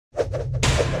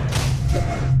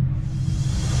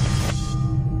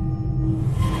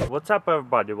What's up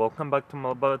everybody, welcome back to my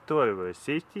laboratory where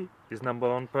safety is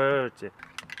 #1 priority.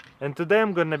 And today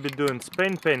I'm gonna be doing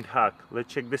spray paint hack.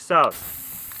 Let's check this out.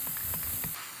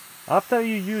 After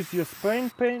you use your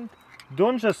spray paint,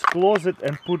 don't just close it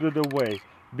and put it away,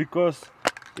 because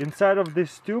inside of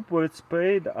this tube where it's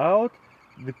sprayed out,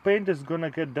 the paint is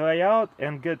gonna get dry out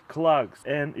and get clogged,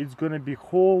 and it's gonna be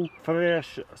whole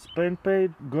fresh spray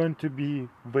paint going to be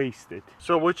wasted.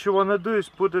 So what you wanna do is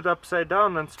put it upside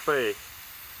down and spray.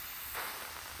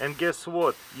 And guess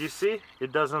what? You see,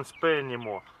 it doesn't spray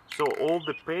anymore. So all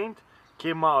the paint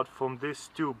came out from this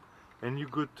tube and you're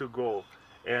good to go.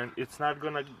 And it's not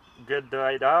gonna get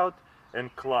dried out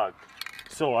and clogged.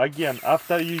 So again,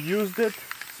 after you used it,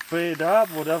 spray it up,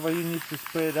 whatever you need to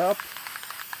spray it up.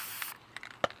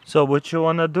 So what you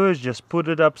wanna do is just put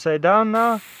it upside down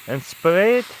now and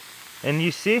spray it. And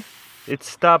you see, it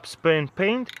stops spraying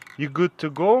paint. You're good to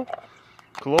go.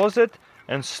 Close it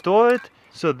and store it.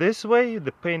 So this way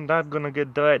the paint not gonna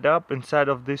get dried up inside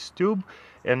of this tube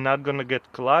and not gonna get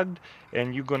clogged,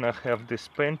 and you're gonna have this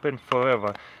paint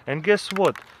forever. And guess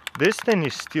what? This thing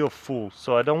is still full,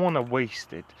 so I don't wanna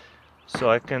waste it. So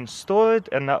I can store it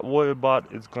and not worry about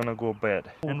it's gonna go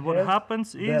bad. And what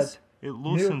happens is it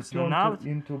loosens the knot,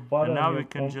 and now we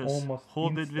can just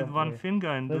hold it with one finger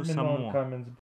and do some more.